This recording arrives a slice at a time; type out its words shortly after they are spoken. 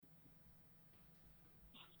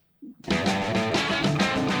We're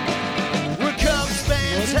Cubs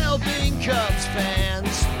fans helping Cubs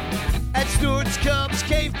fans at Stewart's Cubs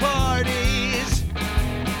cave parties.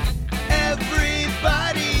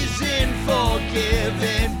 Everybody's in for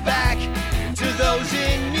giving back to those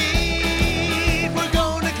in need. We're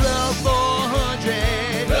going to Club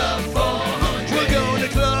 400. Club 400. We're going to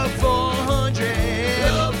Club 400.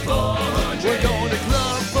 Club 400. We're going to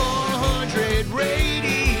Club 400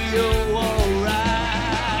 Radio. All right.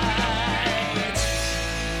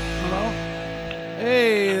 Hello?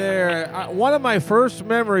 Hey there. One of my first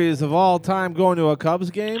memories of all time going to a Cubs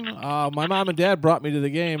game, my mom and dad brought me to the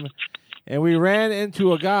game, and we ran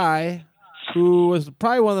into a guy who was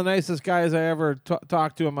probably one of the nicest guys I ever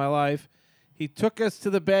talked to in my life. He took us to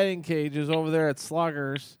the batting cages over there at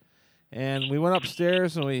Sluggers, and we went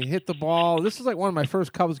upstairs and we hit the ball. This was like one of my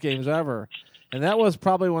first Cubs games ever, and that was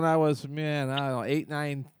probably when I was, I don't know, 8,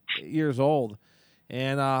 9 years old.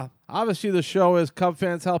 And obviously the show is Cub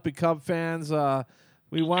Fans Helping Cub Fans.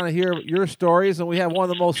 We want to hear your stories, and we have one of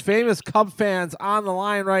the most famous Cub fans on the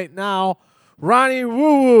line right now, Ronnie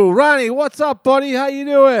Woo Woo. Ronnie, what's up, buddy? How you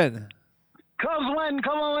doing? Cubs win.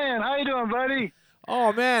 Come on in. How you doing, buddy?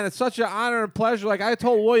 Oh, man, it's such an honor and pleasure. Like I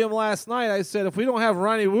told William last night, I said, if we don't have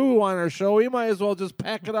Ronnie Woo Woo on our show, we might as well just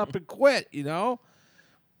pack it up and quit, you know?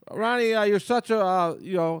 Ronnie, you're such a,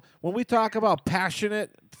 when we talk about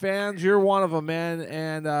passionate fans, you're one of them, man.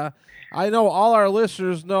 And I know all our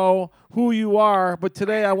listeners know who you are, but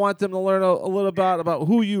today I want them to learn a little about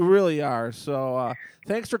who you really are. So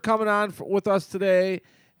thanks for coming on with us today.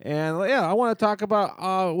 And, yeah, I want to talk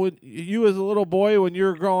about when you as a little boy when you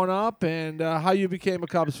were growing up and how you became a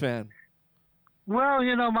Cubs fan. Well,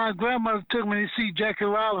 my grandmother took me to see Jackie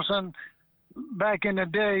Robinson back in the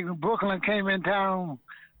day. Brooklyn came in town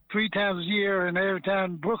 3 times a year, and every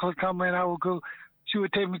time Brooklyn come in, she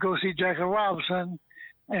would take me to go see Jackie Robinson.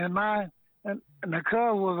 And the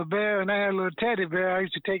Cub was a bear, and I had a little teddy bear. I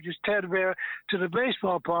used to take this teddy bear to the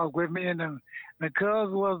baseball park with me, and the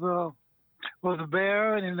Cub was a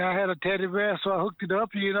bear, and I had a teddy bear, so I hooked it up,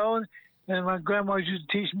 and my grandma used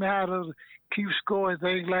to teach me how to keep score and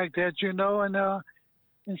things like that,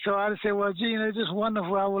 and so I said, well, gee, it's just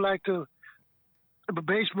wonderful. I would like to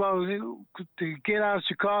baseball to get out of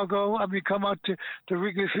Chicago. Come out to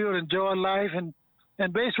Wrigley Field, enjoy life, and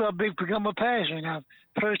baseball become a passion.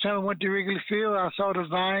 First time I went to Wrigley Field, I saw the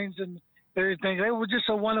vines and everything. It was just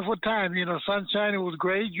a wonderful time, sunshine. It was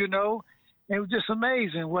great, It was just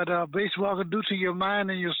amazing what baseball can do to your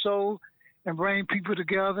mind and your soul and bring people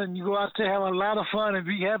together. And you go out there, have a lot of fun and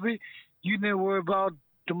be happy. You didn't worry about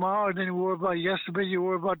tomorrow, you didn't worry about yesterday. You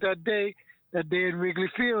worry about that day in Wrigley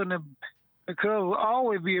Field. And the Cubs will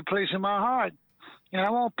always be a place in my heart. And I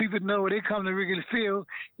want people to know when they come to Wrigley Field,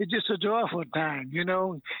 it's just a joyful time,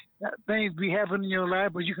 Things be happening in your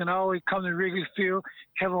life, but you can always come to Wrigley Field,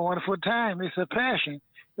 have a wonderful time. It's a passion.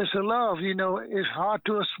 It's a love, It's hard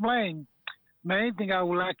to explain. Main thing I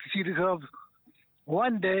would like to see the Cubs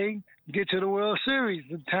one day get to the World Series.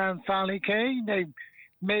 The time finally came. They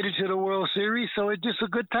made it to the World Series, so it's just a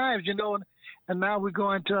good time, And now we're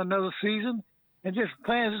going to another season, and just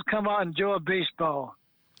fans just come out and enjoy baseball.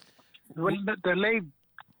 When the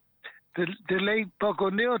late Buck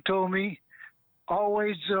O'Neill told me,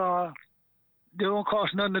 always they don't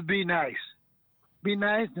cost nothing to be nice. Be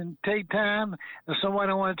nice and take time. If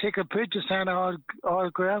somebody want to take a picture, sign an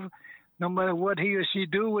autograph, no matter what he or she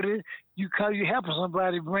do with it, you help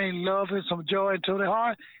somebody bring love and some joy into their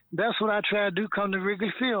heart. That's what I try to do. Come to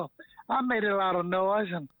Wrigley Field. I made a lot of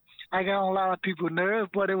noise and I got on a lot of people's nerves,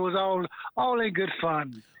 but it was all in good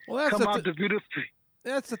fun. Well, come out to beautiful.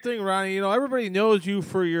 That's the thing, Ronnie. Everybody knows you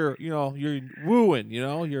for your wooing,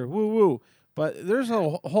 your woo-woo. But there's a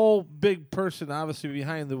whole big person, obviously,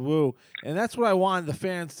 behind the woo. And that's what I wanted the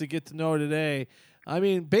fans to get to know today.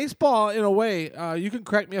 Baseball, in a way, you can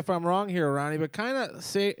correct me if I'm wrong here, Ronnie, but kind of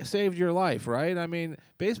saved your life, right?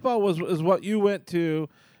 Baseball is what you went to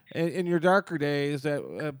in your darker days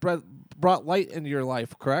that brought light into your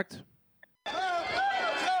life, correct?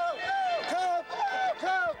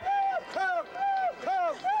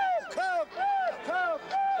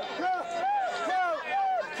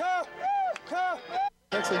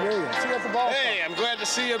 See you at the ball. Hey, I'm glad to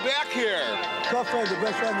see you back here. Cub fans, the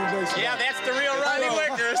best fan in baseball. Yeah, that's the real Ronnie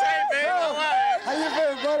Wickers. Hey, babe, all right. How you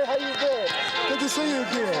been, buddy? How you been? Good to see you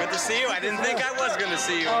again. Good to see you. I didn't think I was going to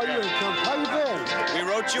see you. Oh, you ain't come. How you been? We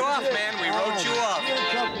wrote you off, man. We wrote you off.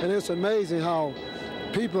 And it's amazing how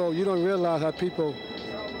people, you don't realize how people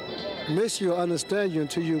miss you, understand you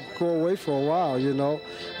until you go away for a while,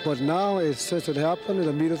 But now, since it happened, and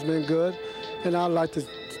the meeting's been good, and I'd like to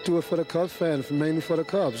do it for the Cubs fans, mainly for the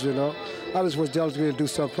Cubs, you know. I just wish Dallas Green would do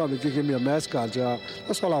something for me, give me a mascot job.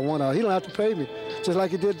 That's all I want out. He don't have to pay me. Just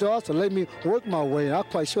like he did Dawson, let me work my way, and I'm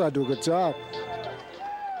quite sure I do a good job.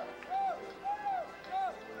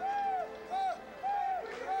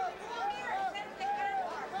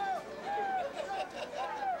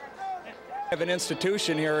 Of an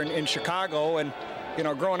institution here in Chicago, and you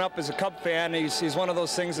know, growing up as a Cub fan, he's one of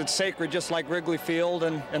those things that's sacred, just like Wrigley Field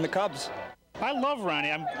and the Cubs. I love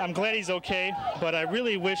Ronnie. I'm glad he's okay, but I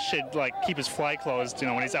really wish he'd keep his fly closed, you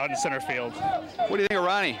know, when he's out in center field. What do you think of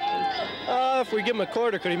Ronnie? If we give him a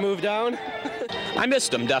quarter, could he move down? I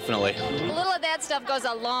missed him, definitely. A little of that stuff goes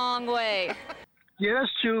a long way. Yeah,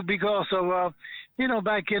 that's true because of, you know,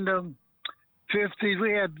 back in the 50s,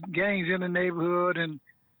 we had gangs in the neighborhood and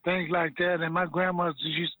things like that. And my grandmother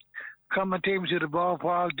used to come and take me to the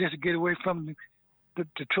ballpark just to get away from the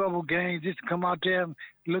trouble gangs, just to come out there and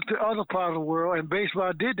look to other part of the world. And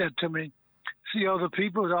baseball did that to me. See other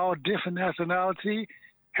people with all different nationality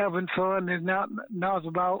having fun. And now it's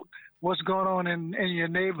about what's going on in your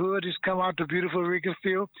neighborhood. Just come out to beautiful Wrigley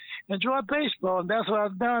Field, enjoy baseball. And that's what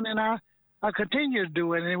I've done. And I continue to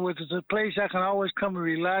do it. And it was a place I can always come and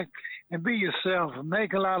relax and be yourself,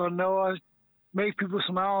 make a lot of noise, make people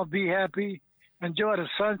smile, be happy, enjoy the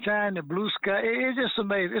sunshine, the blue sky. It's just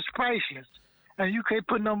amazing. It's priceless. And you can't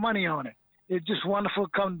put no money on it. It's just wonderful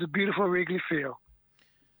to come to beautiful Wrigley Field.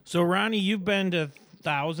 So, Ronnie, you've been to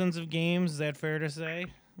thousands of games, is that fair to say,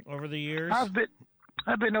 over the years? I've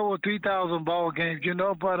been over 3,000 ball games, you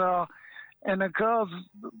know, but and the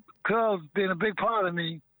Cubs been a big part of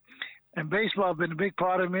me. And baseball been a big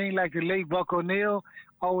part of me, like the late Buck O'Neill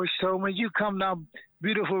always told me, you come down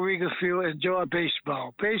beautiful Wrigley Field, enjoy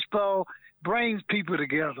baseball. Baseball brings people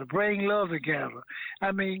together, bring love together.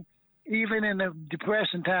 I mean, even in the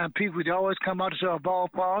depression time, people would always come out to a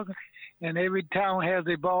ballpark, and every town has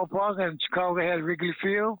a ballpark, and Chicago had Wrigley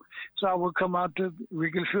Field. So I would come out to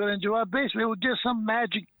Wrigley Field and enjoy baseball. It was just some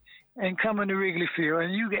magic in coming to Wrigley Field.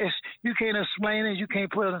 And you can't explain it. You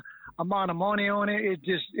can't put an amount of money on it.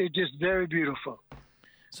 It's just very beautiful.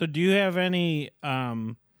 So do you have any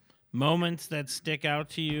moments that stick out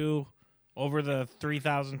to you over the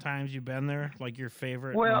 3,000 times you've been there, like your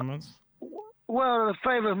favorite moments? Well, the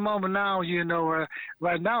favorite moment now, you know,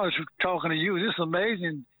 right now is talking to you. It's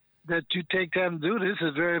amazing that you take time to do this.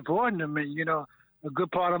 It's very important to me, you know, a good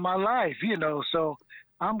part of my life, you know. So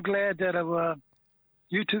I'm glad that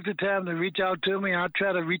you took the time to reach out to me. I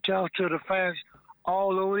try to reach out to the fans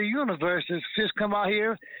all over the universe. Just come out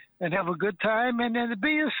here and have a good time and then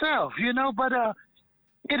be yourself, you know. But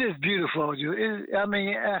it is beautiful. You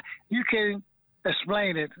can't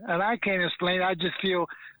explain it, and I can't explain it. I just feel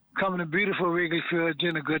coming to beautiful Wrigley Field is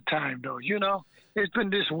in a good time, though. You know, it's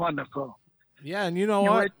been just wonderful. Yeah, and you know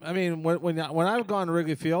what? I mean, when I've gone to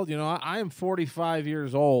Wrigley Field, you know, I am 45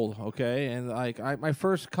 years old, okay? And, my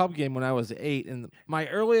first Cub game when I was 8, and my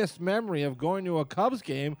earliest memory of going to a Cubs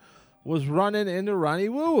game was running into Ronnie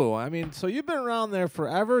Woo. I mean, so you've been around there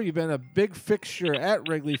forever. You've been a big fixture at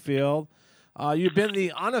Wrigley Field. You've been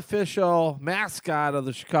the unofficial mascot of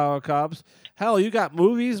the Chicago Cubs. Hell, you got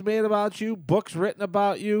movies made about you, books written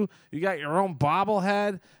about you. You got your own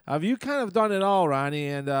bobblehead. You kind of done it all, Ronnie,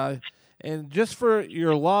 and just for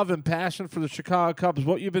your love and passion for the Chicago Cubs,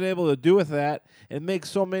 what you've been able to do with that and make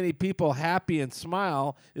so many people happy and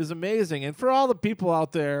smile is amazing. And for all the people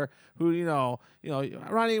out there who, you know,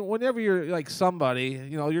 Ronnie, whenever you're like somebody,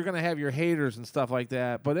 you know, you're gonna have your haters and stuff like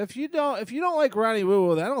that. But if you don't like Ronnie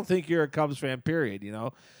Woo, I don't think you're a Cubs fan. Period. You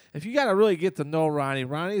know, if you gotta really get to know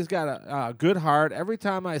Ronnie's got a good heart. Every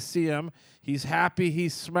time I see him, he's happy,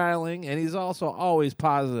 he's smiling, and he's also always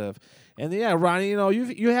positive. And yeah, Ronnie, you know,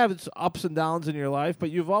 you have ups and downs in your life,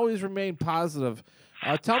 but you've always remained positive.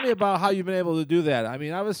 Tell me about how you've been able to do that. I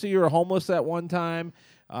mean, obviously you were homeless at one time.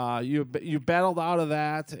 You battled out of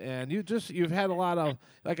that, and you've had a lot of,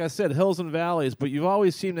 like I said, hills and valleys, but you've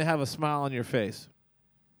always seemed to have a smile on your face.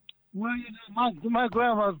 Well, you know, my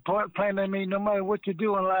grandma's playing at me. No matter what you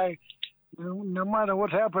do in life, no matter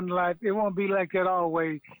what happened in life, it won't be like that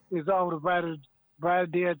always. It's all the brighter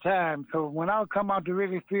day of time. So when I come out to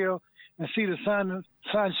Wrigley Field and see the sun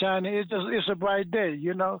shining, it's a bright day,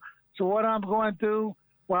 you know. So what I'm going through,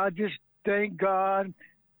 well, I just thank God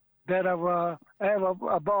that I have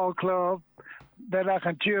a ball club that I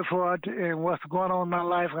can cheer for and what's going on in my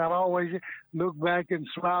life. I always look back and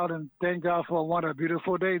smile and thank God for what a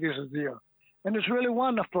beautiful day this is here. And it's really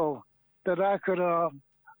wonderful that I could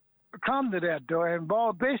come to that door. And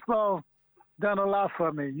baseball done a lot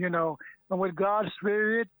for me, you know. And with God's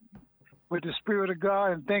Spirit, with the Spirit of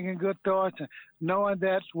God and thinking good thoughts and knowing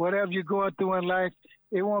that whatever you're going through in life,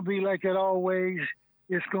 it won't be like it always.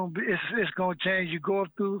 it's gonna change. You go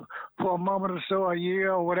through for a moment or so, a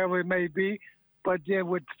year or whatever it may be, but then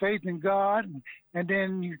with faith in God, and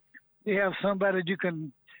then you have somebody that you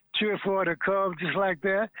can cheer for the Cubs just like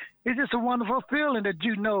that. It's just a wonderful feeling that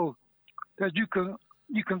you know that you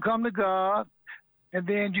can come to God, and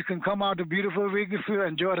then you can come out to beautiful Wrigley Field,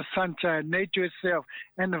 enjoy the sunshine, nature itself,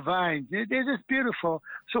 and the vines. It's just beautiful.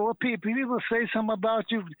 So when people say something about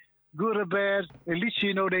you, good or bad, at least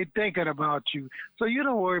you know they're thinking about you. So you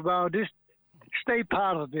don't worry about this. Stay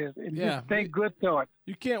positive and just think good thoughts.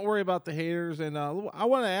 You can't worry about the haters. And I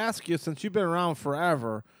want to ask you, since you've been around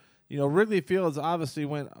forever, Wrigley Field has obviously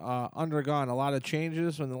undergone a lot of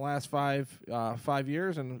changes in the last 5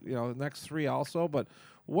 years, and the next 3 also. But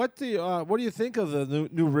what do you think of the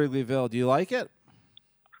new Wrigleyville? Do you like it?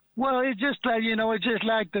 Well, it's just like it's just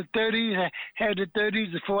like the 30s had the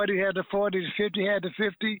 30s, the 40s had the 40s, the 50 had the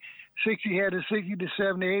 50, 60 had the 60, the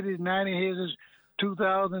 70, 80, 90 had the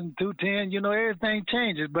 2000, 210. Everything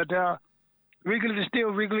changes, but Wrigley is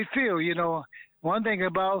still Wrigley Field. One thing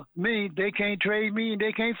about me, they can't trade me and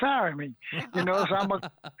they can't fire me. So I'm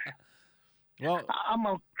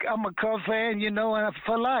a Cubs fan, and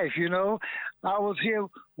for life. I was here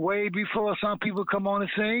way before some people come on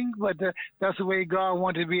and sing, but that's the way God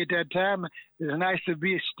wanted to be at that time. It's nice to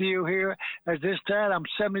be still here at this time. I'm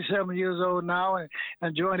 77 years old now and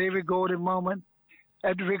enjoying every golden moment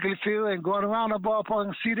at the Wrigley Field and going around the ballpark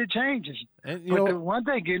and see the changes. And, the one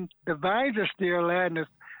thing, the vines are still there and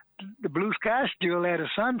the blue sky's still there, the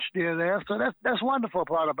sun's still there. So that's wonderful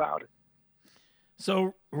part about it.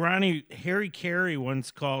 So, Ronnie, Harry Carey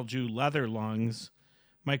once called you leather lungs.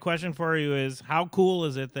 My question for you is, how cool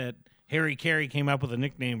is it that Harry Carey came up with a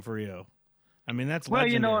nickname for you? I mean, that's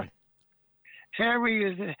legendary.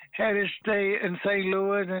 Harry had his stay in St.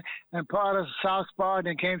 Louis and part of South Park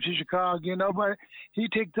and came to Chicago, but he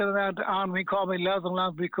took it around the arm. He called me leather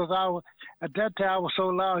lungs because at that time I was so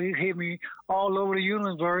loud, he hit me all over the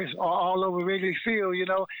universe or all over Wrigley Field,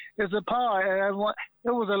 It's a part. It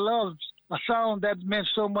was a song that meant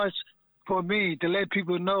so much for me to let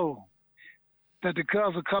people know that the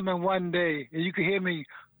Cubs are coming one day. And you can hear me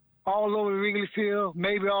all over Wrigley Field,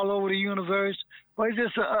 maybe all over the universe. But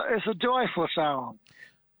it's a joyful song.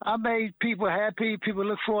 I made people happy. People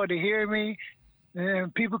look forward to hearing me.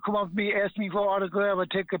 And people come up to me, ask me for an autograph or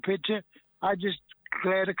take a picture. I just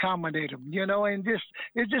glad to accommodate them, and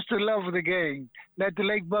it's just the love of the game. Like the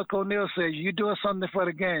late Buck O'Neill says, you're doing something for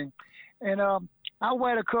the game. And I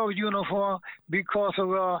wear the Cubs uniform because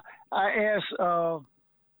of I asked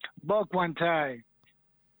Buck one time.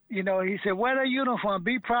 He said, wear the uniform.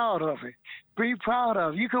 Be proud of it. Be proud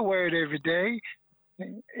of it. You can wear it every day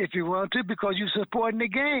if you want to because you're supporting the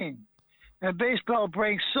game. And baseball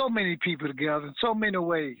brings so many people together in so many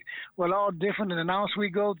ways. Well, all different announcements we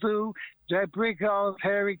go through, Jack Brickhouse,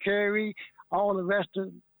 Harry Carey, all the rest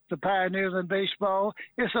of the pioneers in baseball.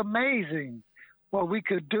 It's amazing what we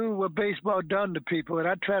could do, what baseball done to people. And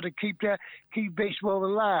I try to keep baseball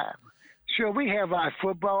alive. Sure, we have our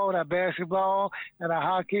football and our basketball and our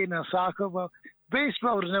hockey and our soccer, but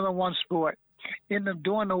baseball is the number one sport.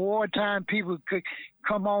 During the wartime, people could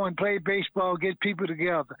come on and play baseball, get people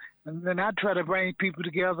together. And then I try to bring people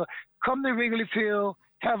together. Come to Wrigley Field,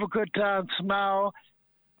 have a good time, smile,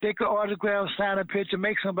 take an autograph, sign a picture,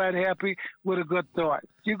 make somebody happy with a good thought.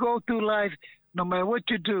 You go through life, no matter what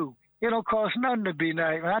you do, it don't cost nothing to be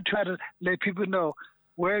nice. And I try to let people know,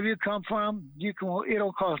 wherever you come from, it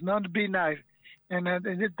don't cost nothing to be nice. And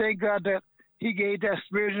just thank God that he gave that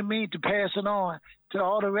spirit in me to pass it on to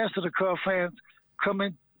all the rest of the Cubs fans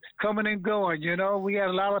coming and going. We had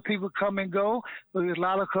a lot of people come and go, but there's a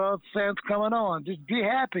lot of Cubs fans coming on. Just be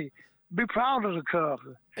happy. Be proud of the Cubs.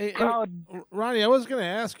 Hey, Ronnie, I was going to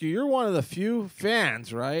ask you, you're one of the few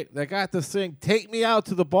fans, right, that got to sing Take Me Out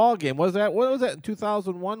to the Ball Game. What was that in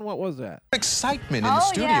 2001? What was that? Excitement in the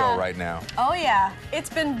studio right now. Oh, yeah. It's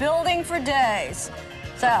been building for days.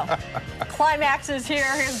 So, climax is here.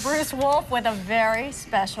 Here's Bruce Wolf with a very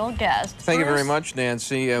special guest. Thank you very much,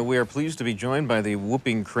 Nancy. We are pleased to be joined by the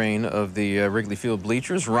whooping crane of the Wrigley Field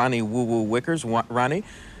bleachers, Ronnie Woo Woo Wickers. Ronnie,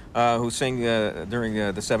 who sang during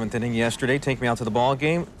the seventh inning yesterday, Take Me Out to the Ball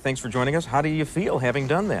Game. Thanks for joining us. How do you feel having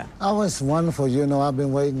done that? Oh, it's wonderful. I've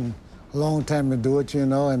been waiting a long time to do it,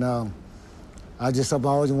 and I've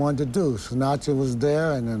always wanted to do. Sinatra was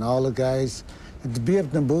there, and then all the guys. To be up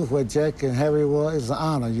in the booth where Jack and Harry were is an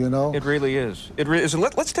honor, It really is. It really is.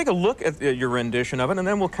 Let's take a look at your rendition of it, and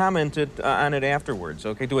then we'll comment on it afterwards.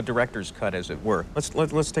 Okay, do a director's cut, as it were.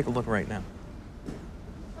 Let's take a look right now.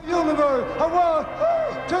 Universe, a 1,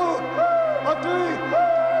 2, a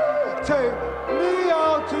 3, take me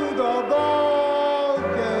out to the ball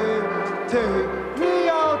game. Take me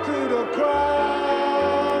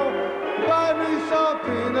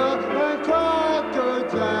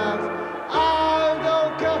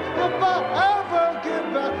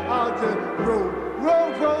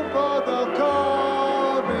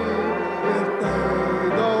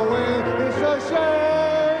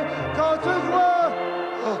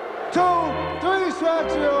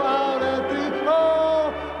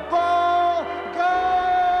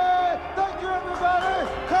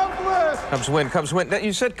Cubs win. Cubs win.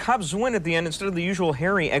 You said Cubs win at the end instead of the usual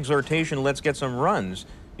Harry exhortation, let's get some runs.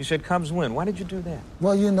 You said Cubs win. Why did you do that?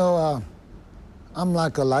 Well, you know, I'm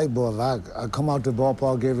like a light bulb. I come out the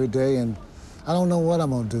ballpark every day, and I don't know what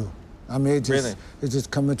I'm going to do. I mean, it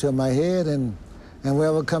just come into my head, and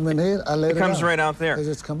wherever come in here, I let it comes out. right out there. It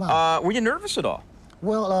just come out. Were you nervous at all?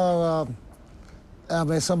 Well, I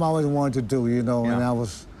mean, something I always wanted to do, you know,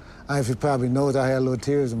 and if you probably noticed, I had little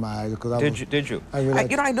tears in my eyes because Did you? I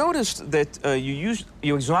really I noticed that you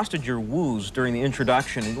exhausted your woos during the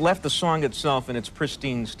introduction and left the song itself in its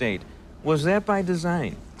pristine state. Was that by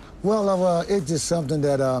design? Well, it's just something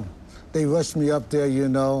that they rushed me up there, you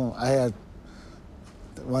know. I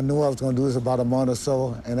knew I was going to do this about a month or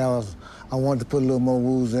so, and I wanted to put a little more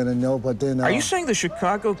woos in it, you know, but then... Are you saying the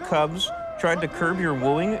Chicago Cubs tried to curb your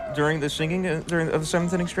wooing during the singing during the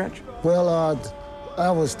seventh inning stretch? Well, I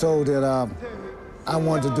was told that I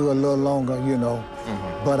wanted to do a little longer, you know,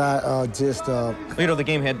 but I just... you know, the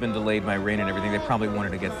game had been delayed by rain and everything. They probably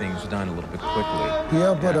wanted to get things done a little bit quickly.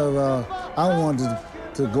 Yeah, but I wanted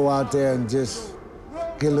to go out there and just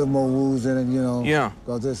get a little more woos in it, you know. Yeah.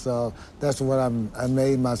 Because that's what I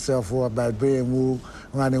made myself for, by being woo,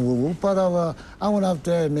 running woo-woo. But I went up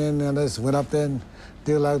there, and then I just went up there and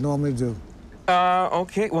did like I normally do.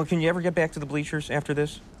 Okay. Well, can you ever get back to the bleachers after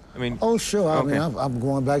this? I mean... Oh, sure. Okay. I mean, I'm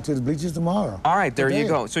going back to the bleachers tomorrow. All right, there you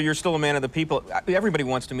go. So you're still a man of the people. Everybody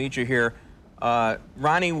wants to meet you here.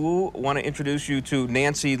 Ronnie Woo, want to introduce you to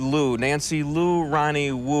Nancy Lou. Nancy Lou,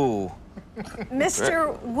 Ronnie Woo.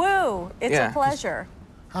 Mr. Woo, it's a pleasure.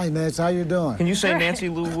 Hi, Nancy. How you doing? Can you say Nancy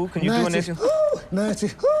Lou Woo? Can you do a Nancy?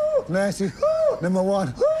 Nancy, Nancy, number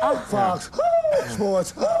one, Fox,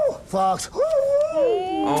 Sports, Fox.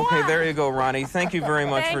 Okay, there you go, Ronnie. Thank you very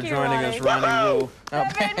much for joining us, Ronnie Woo.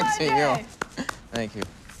 Thank you.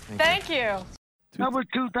 Thank you. Number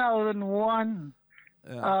 2001.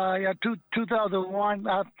 2001.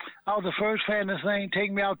 I was the first fan to sing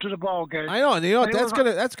 "Take Me Out to the Ball Game." I know, and you know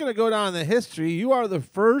that's gonna go down in the history. You are the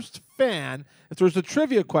first fan. If there's a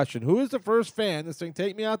trivia question, who is the first fan to sing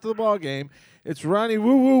 "Take Me Out to the Ball Game"? It's Ronnie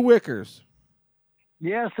Woo Woo Wickers.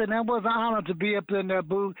 Yes, and that was an honor to be up in that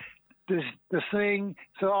booth to sing,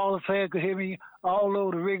 so all the fans could hear me all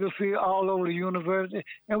over the Wrigley Field, all over the university.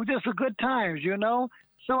 It was just a good times, you know.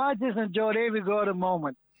 So I just enjoyed every go of the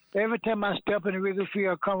moment. Every time I step in the Wrigley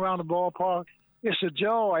Field, I come around the ballpark, it's a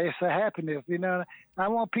joy, it's a happiness, you know. I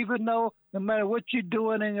want people to know no matter what you're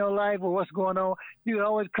doing in your life or what's going on, you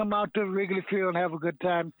always come out to the Wrigley Field and have a good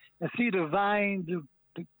time and see the vines,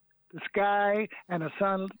 the sky, and the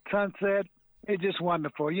sunset. It's just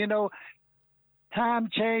wonderful. You know, time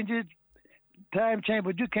changes,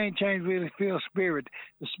 but you can't change Wrigley Field spirit.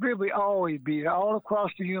 The spirit will always be there all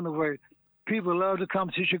across the universe. People love to come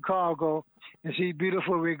to Chicago and see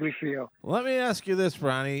beautiful Wrigley Field. Let me ask you this,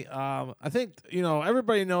 Ronnie. I think, you know,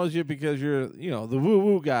 everybody knows you because you're, you know, the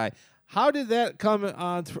woo-woo guy. How did that come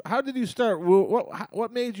on? How did you start woo?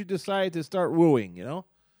 What made you decide to start wooing, you know?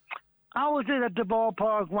 I was just at the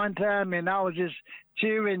ballpark one time, and I was just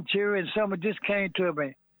cheering. Someone just came to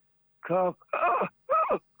me.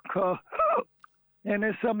 And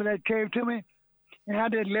there's something that came to me, and I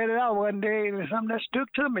just let it out one day, and it's something that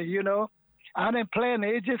stuck to me, you know. I didn't plan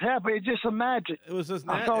it. It just happened. It just a magic. It was just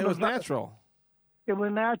it was natural. It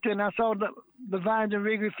was natural, and I saw the vines in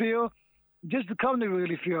Wrigley Field just to come to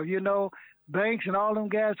Wrigley Field. You know, Banks and all them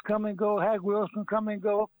guys come and go. Hack Wilson come and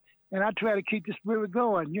go, and I try to keep the spirit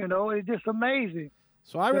going. You know, it's just amazing.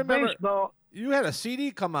 So I remember you had a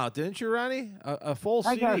CD come out, didn't you, Ronnie? A full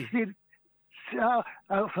CD. I got a CD. I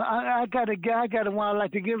got a one I'd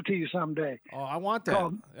like to give to you someday. Oh, I want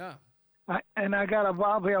that. Yeah. And I got a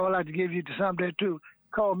Bob here I would like to give you to someday too,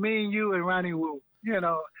 called "Me and You and Ronnie Woo." You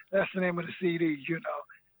know, that's the name of the CD. You know,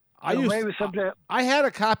 I had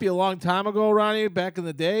a copy a long time ago, Ronnie. Back in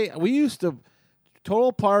the day, we used to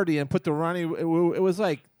total party and put the Ronnie Woo. It was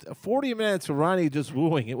like 40 minutes of Ronnie just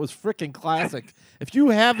wooing. It was freaking classic. If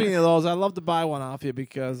you have any of those, I'd love to buy one off you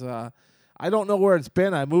because I don't know where it's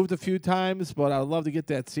been. I moved a few times, but I'd love to get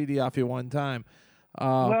that CD off you one time.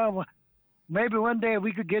 Well, maybe one day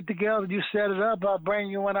we could get together. You set it up. I'll bring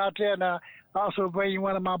you one out there, and I'll also bring you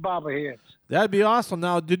one of my bobbleheads. That'd be awesome.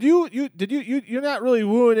 Now, you're not really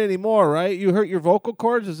wooing anymore, right? You hurt your vocal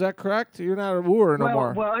cords. Is that correct? You're not a wooer no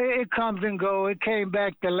more. Well, it comes and goes. It came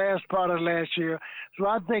back the last part of last year, so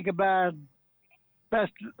I think about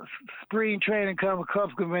best spring training come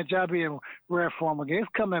Cubs convention. I'll be in rare form again.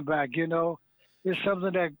 It's coming back. You know, it's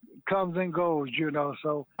something that comes and goes, you know.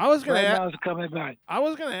 So I was gonna now it's coming back. I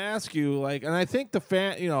was gonna ask you, like, and I think the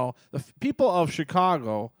people of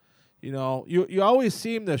Chicago, You know, you always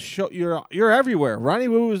seem to show you're everywhere. Ronnie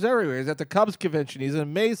Woo is everywhere. He's at the Cubs convention. He's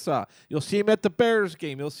in Mesa. You'll see him at the Bears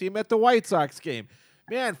game. You'll see him at the White Sox game.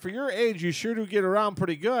 Man, for your age, you sure do get around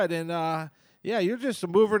pretty good. And yeah, you're just a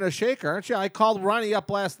mover and a shaker, aren't you? I called Ronnie up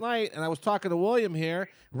last night, and I was talking to William here.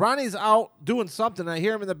 Ronnie's out doing something. I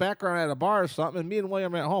hear him in the background at a bar or something, and me and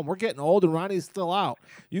William are at home. We're getting old, and Ronnie's still out.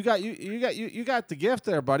 You got the gift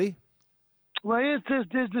there, buddy. Well, it's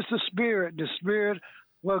just the spirit.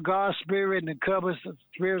 Well, God's spirit and the Cubs, the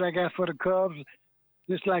spirit I got for the Cubs,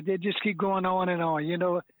 just like they just keep going on and on. You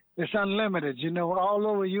know, it's unlimited. You know, all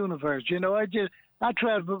over the universe. You know, I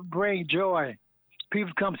try to bring joy.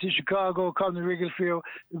 People come to Chicago, come to Wrigley Field,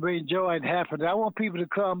 to bring joy and happiness. I want people to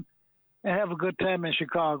come and have a good time in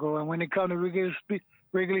Chicago. And when they come to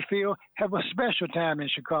Wrigley Field, have a special time in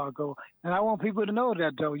Chicago. And I want people to know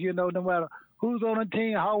that, though. You know, no matter who's on the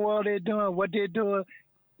team, how well they're doing, what they're doing,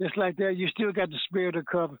 just like that, you still got the spirit of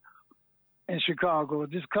Cubs in Chicago.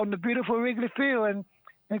 Just come to beautiful Wrigley Field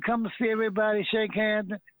and come to see everybody, shake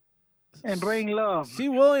hands, and bring love. See,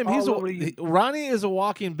 William, Ronnie is a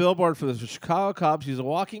walking billboard for the Chicago Cubs. He's a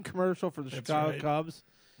walking commercial for the Chicago Cubs.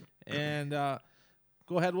 And go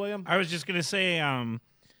ahead, William. I was just going to say,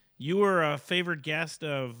 you were a favorite guest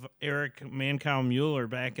of Eric Mancow Mueller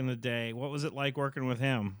back in the day. What was it like working with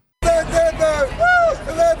him?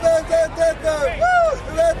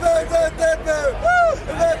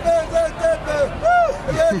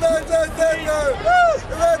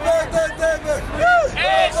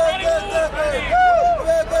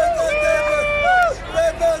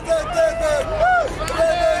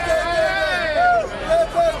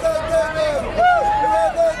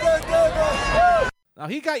 Now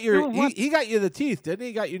he got you the teeth, didn't he?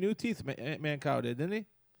 He got you new teeth, Mancow did, didn't he?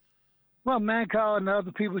 Well, Mancow and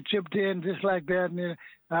other people chipped in just like that, and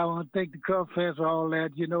I want to thank the Cubs fans for all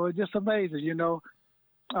that. You know, it's just amazing. You know,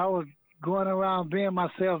 I was going around being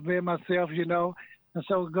myself. You know, and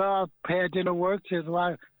so God had in the works. Is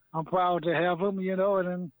why I'm proud to have him. You know, and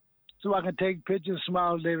then, so I can take pictures,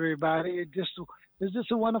 smile at everybody. It's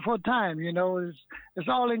just a wonderful time. You know, it's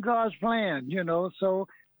all in God's plan. You know, so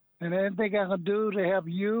and anything I can do to help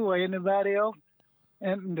you or anybody else,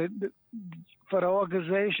 and for the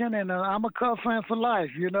organization, and I'm a Cubs fan for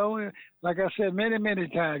life, you know. Like I said many, many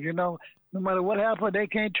times, you know, no matter what happens, they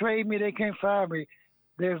can't trade me, they can't fire me.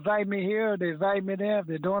 They invite me here, they invite me there. If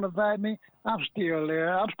they don't invite me, I'm still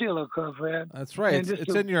there. I'm still a Cubs fan. That's right.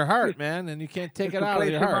 It's in your heart, man, and you can't take it out of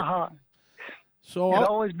your heart. So it'll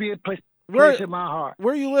always be a place in my heart.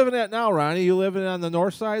 Where are you living at now, Ronnie? You living on the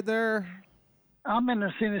north side there? I'm in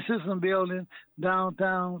the senior system building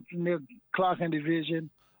downtown near Clarkin Division.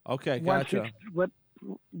 Okay, gotcha.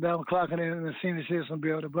 Down Clarkin in the senior citizen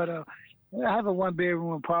building, but I have a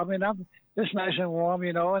one-bedroom apartment. It's nice and warm,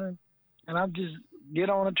 you know, and I'm just get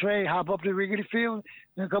on a train, hop up to Wrigley Field,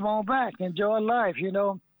 and come on back, enjoy life, you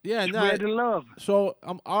know. Yeah, spread the love. So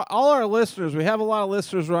all our listeners, we have a lot of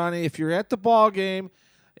listeners, Ronnie. If you're at the ball game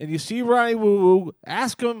and you see Ronnie Woo Woo,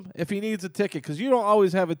 ask him if he needs a ticket, because you don't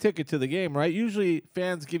always have a ticket to the game, right? Usually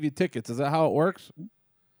fans give you tickets. Is that how it works?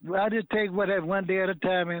 Well, I just take one day at a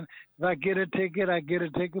time, and if I get a ticket, I get a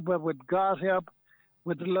ticket. But with God's help,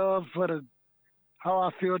 with the love for how I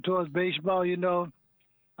feel towards baseball, you know,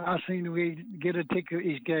 I seem to get a ticket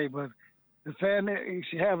each game. But the fan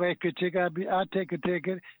have an extra ticket, I take a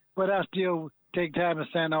ticket, but I still take time to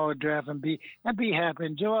sign autograph and be happy,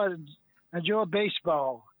 enjoy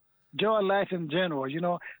baseball, enjoy life in general. You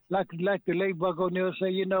know, like the late Buck O'Neil say,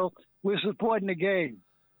 you know, we're supporting the game.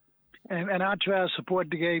 And I try to support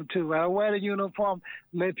the game, too. I wear the uniform,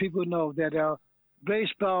 let people know that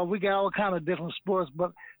baseball, we got all kind of different sports,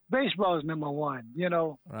 but baseball is number one, you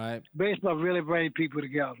know. Right. Baseball really brings people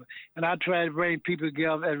together. And I try to bring people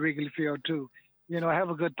together at Wrigley Field, too. You know, have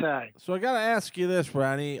a good time. So I got to ask you this,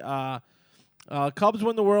 Ronnie. Cubs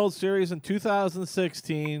win the World Series in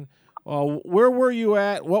 2016. Where were you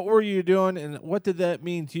at? What were you doing? And what did that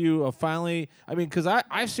mean to you finally? I mean, because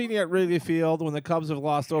I've seen you at Wrigley Field when the Cubs have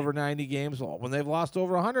lost over 90 games, when they've lost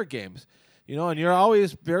over 100 games. You know, and you're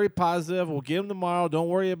always very positive. We'll get them tomorrow. Don't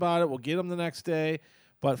worry about it. We'll get them the next day.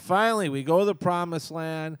 But finally, we go to the promised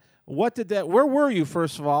land. Where were you,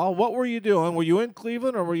 first of all? What were you doing? Were you in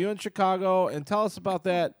Cleveland or were you in Chicago? And tell us about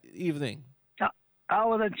that evening. I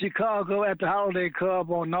was in Chicago at the Holiday Club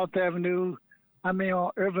on North Avenue. On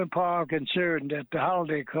Irving Park and Sheridan at the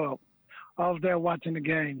Holiday Club. I was there watching the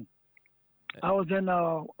game. I was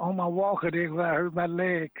on my walker there where I hurt my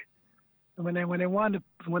leg. And when they won it,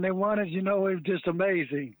 you know, it was just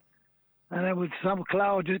amazing. And it was some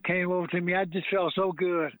cloud just came over to me. I just felt so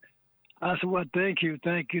good. I said, well, thank you.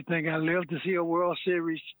 I lived to see a World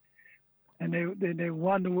Series. and they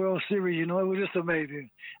won the World Series. You know, it was just amazing.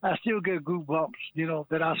 I still get goosebumps, you know,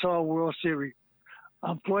 that I saw a World Series.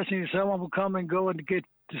 Unfortunately, someone would come and go and get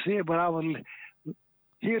to see it, but I was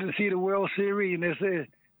here to see the World Series, and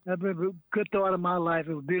that's been a good thought of my life.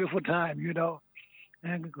 It was a beautiful time, you know,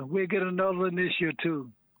 and we'll get another one this year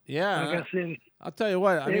too. Yeah, like I said, I'll tell you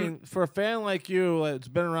what. I mean, for a fan like you, it's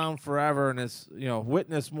been around forever, and it's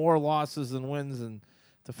witnessed more losses than wins, and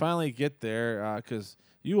to finally get there, because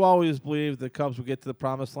you always believed the Cubs would get to the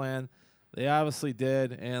promised land. They obviously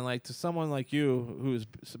did, and like to someone like you who's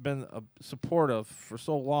been supportive for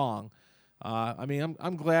so long, I mean,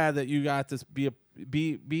 I'm glad that you got to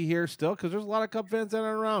be here still, because there's a lot of Cub fans that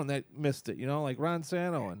are around that missed it, like Ron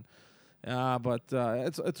Santo, and but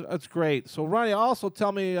it's great. So Ronnie, also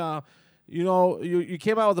tell me, you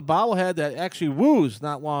came out with a bobblehead that actually woos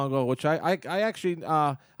not long ago, which I actually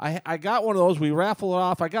I got one of those. We raffle it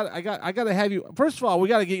off. I got to have you. First of all, we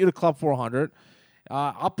got to get you to Club 400.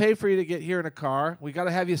 I'll pay for you to get here in a car. We got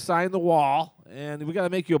to have you sign the wall, and we got to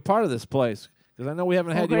make you a part of this place, because I know we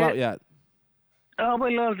haven't had you out yet. I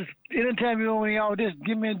would love to. Anytime you want me out, just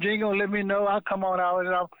give me a jingle, let me know. I'll come on out,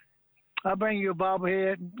 and I'll bring you a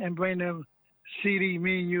bobblehead and bring the CD,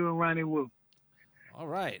 me and you and Ronnie Woo. All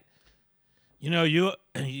right. You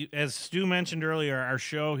as Stu mentioned earlier, our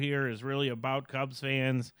show here is really about Cubs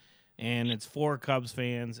fans, and it's for Cubs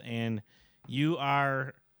fans, and you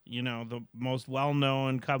are, the most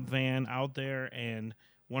well-known Cub fan out there and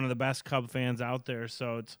one of the best Cub fans out there.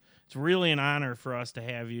 So it's really an honor for us to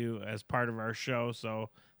have you as part of our show. So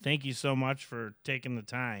thank you so much for taking the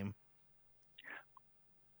time.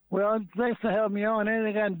 Well, thanks for having me on.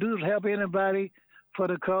 Anything I can do is help anybody for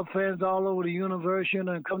the Cub fans all over the universe,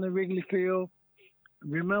 and come to Wrigley Field.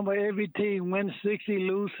 Remember, every team wins 60,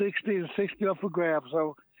 lose 60, and 60 up for grabs.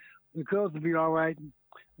 So the Cubs will be all right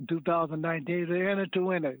in 2019. They're in it to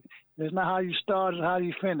win it. It's not how you start, it's how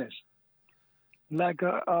you finish. Like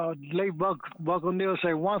late Buck O'Neill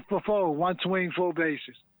say, 1 for 4, 1 swing, 4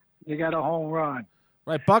 bases. You got a home run.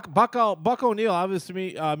 Right, Buck O'Neill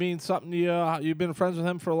obviously means something to you. You've been friends with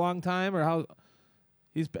him for a long time, or how?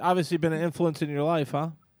 He's obviously been an influence in your life, huh?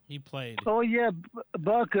 He played. Oh yeah,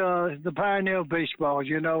 Buck, the pioneer of baseball.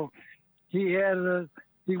 He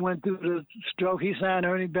went through the stroke. He signed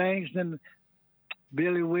Ernie Banks and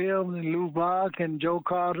Billy Williams and Lou Bach and Joe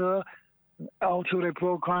Carter. All through their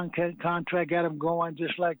pro contract got him going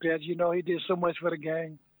just like that. He did so much for the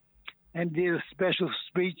game, and did a special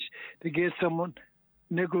speech to get some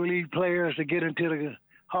Negro League players to get into the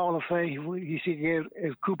Hall of Fame. He gave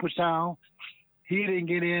Cooperstown. He didn't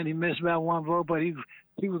get in. He missed by 1 vote, but he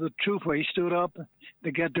was a trooper. He stood up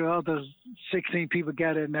to get the other 16 people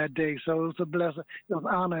got in that day. So it was a blessing. It was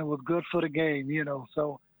an honor. It was good for the game,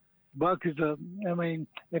 So Buck is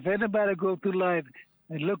if anybody go through life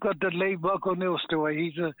and look up the late Buck O'Neill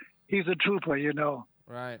story, he's a trooper,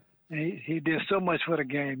 Right. And he did so much for the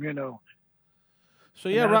game, So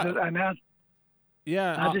yeah, right.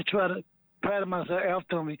 I just try to pat myself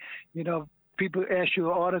after me. People ask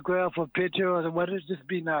you an autograph or picture or whatever, just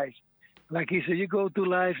be nice. Like he said, you go through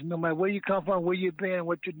life, no matter where you come from, where you've been,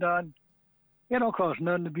 what you've done, it don't cost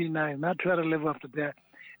nothing to be nice. And I try to live up to that.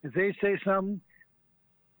 If they say something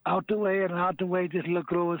out the way, just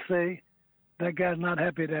look over and say, that guy's not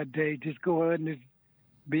happy that day. Just go ahead and just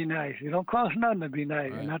be nice. It don't cost nothing to be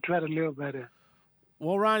nice. Right. And I try to live better.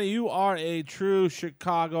 Well, Ronnie, you are a true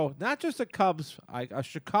Chicago, not just a Cubs, a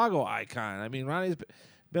Chicago icon. I mean, Ronnie's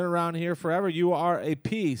been around here forever. You are a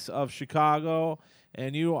piece of Chicago,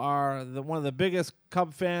 and you are one of the biggest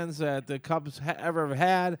Cub fans that the Cubs ever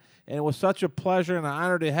had. And it was such a pleasure and an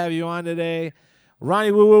honor to have you on today.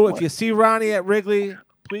 Ronnie Woo Woo, if you see Ronnie at Wrigley,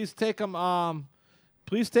 please take him out.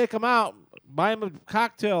 Buy him a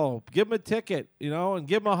cocktail, give him a ticket, and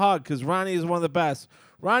give him a hug, because Ronnie is one of the best.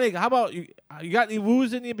 Ronnie, how about you? You got any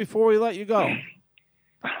woos in you before we let you go?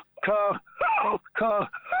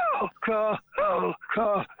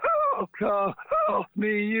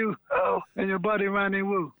 Me and you and your buddy Ronnie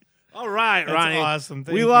Woo. All right, That's Ronnie. awesome.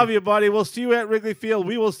 Thank we you. love you, buddy. We'll see you at Wrigley Field.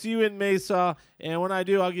 We will see you in Mesa, and when I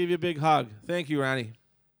do, I'll give you a big hug. Thank you, Ronnie.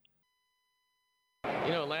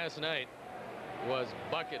 Last night was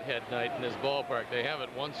Buckethead night in this ballpark. They have it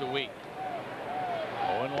once a week.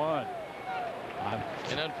 0-1.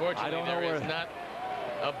 And unfortunately, there is not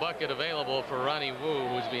a bucket available for Ronnie Woo,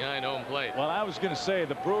 who's behind home plate. Well, I was going to say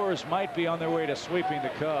the Brewers might be on their way to sweeping the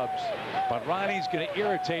Cubs, but Ronnie's going to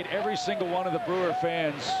irritate every single one of the Brewer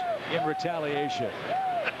fans in retaliation.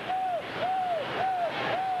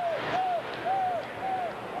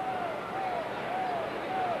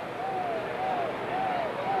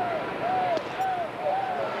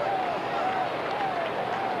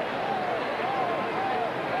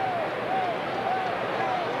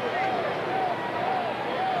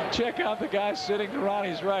 Check out the guy sitting to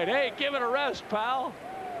Ronnie's right. Hey, give it a rest, pal.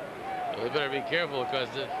 Well, they better be careful because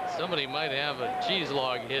somebody might have a cheese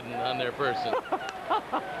log hidden on their person.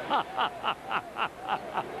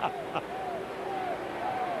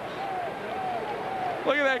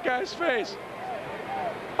 Look at that guy's face.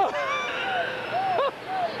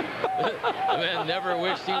 The man never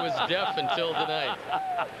wished he was deaf until tonight.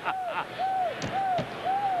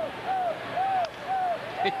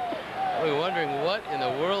 We're wondering what in the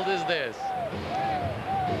world is this?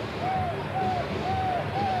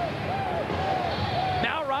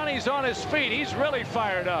 Now Ronnie's on his feet. He's really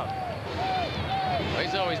fired up.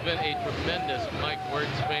 He's always been a tremendous Mike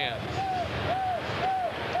Wirtz fan.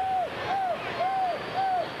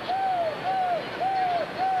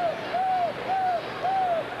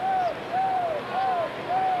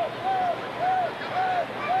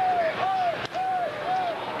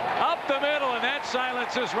 Up the middle, and that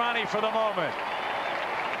silences Ronnie for the moment.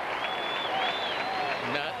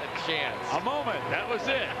 Not a chance. A moment. That was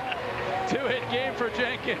it. Two-hit game for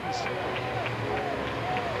Jenkins.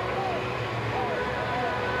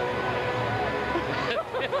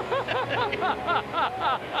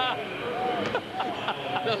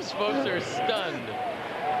 Those folks are stunned.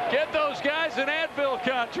 Get those guys an Advil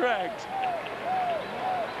contract.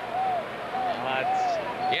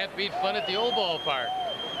 Can't beat fun at the old ballpark.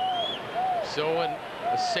 So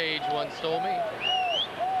a sage once told me.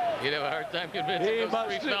 You'd have a hard time convincing those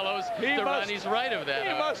three fellows that Ronnie's right of that.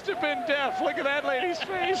 He must have been deaf. Look at that lady's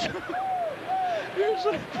face. Here's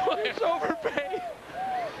overpay.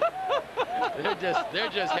 They're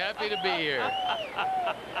just happy to be here.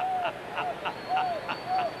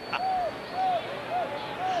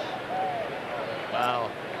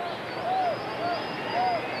 Wow.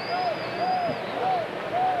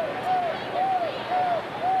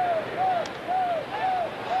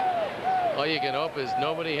 All you can hope is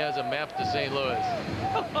nobody has a map to St. Louis.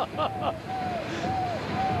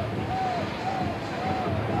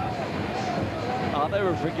 I'll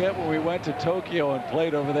never forget when we went to Tokyo and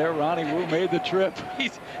played over there. Ronnie Wu made the trip.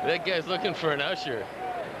 That guy's looking for an usher.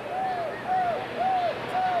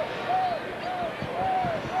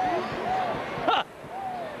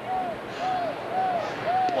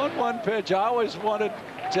 One pitch. I always wanted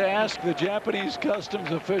to ask the Japanese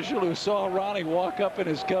customs official who saw Ronnie walk up in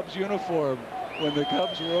his Cubs uniform when the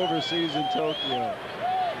Cubs were overseas in Tokyo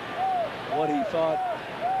what he thought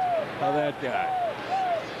of that guy.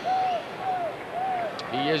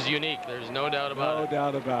 He is unique. There's no doubt about it. No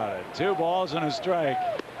doubt about it. 2 balls and a strike.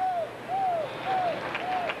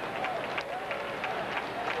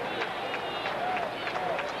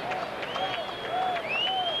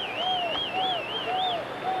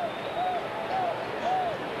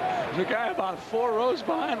 There's a guy about 4 rows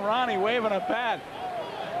behind Ronnie waving a bat.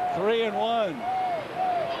 3-1.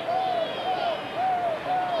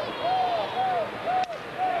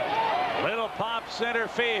 Little pop center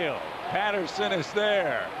field. Patterson is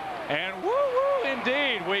there. And woo-woo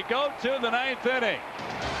indeed. We go to the 9th inning.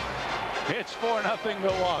 It's 4-0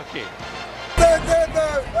 Milwaukee.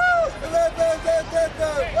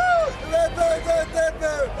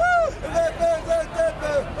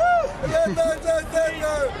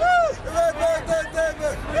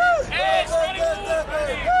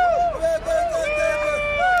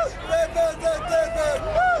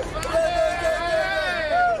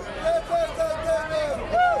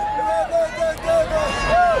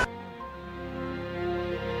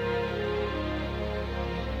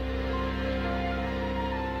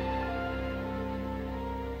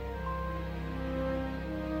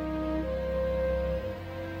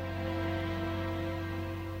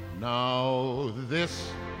 Now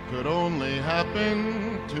this could only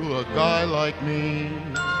happen to a guy like me,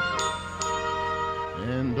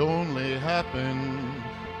 and only happen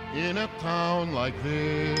in a town like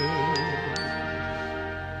this.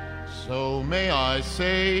 So may I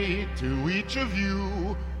say to each of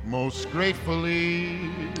you most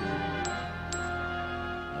gratefully,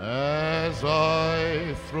 as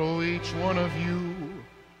I throw each one of you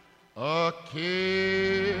a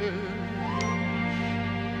kiss,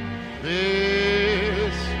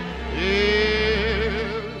 this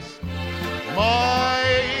is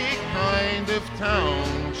my kind of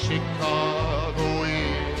town, Chicago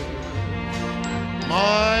is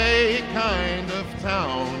my kind of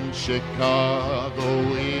town,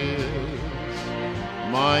 Chicago is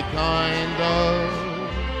my kind of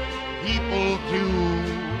people too,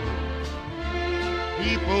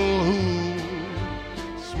 people who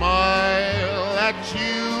smile at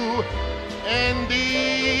you. And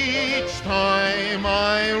each time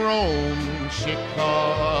I roam,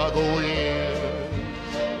 Chicago is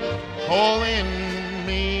calling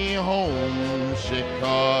me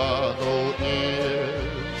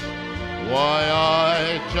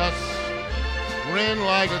just grin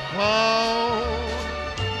like a clown.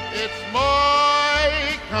 It's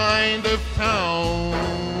my kind of town.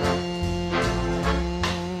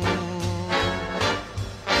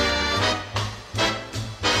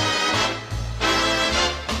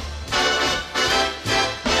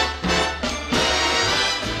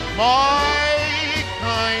 My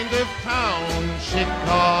kind of town,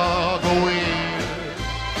 Chicago is.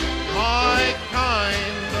 My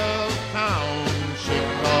kind of town,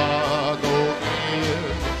 Chicago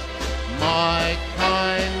is. My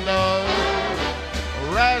kind of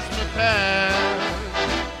razzmatazz,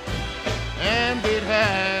 and it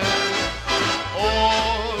has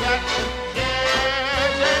all that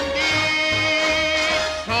jazz. And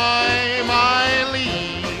each time I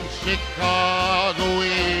leave, Chicago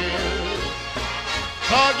is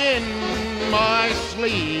tugging my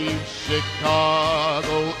sleeve.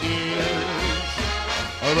 Chicago is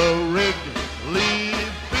the Wrigley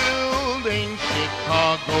Building.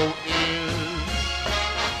 Chicago is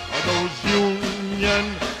those Union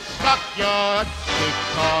stockyards.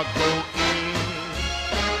 Chicago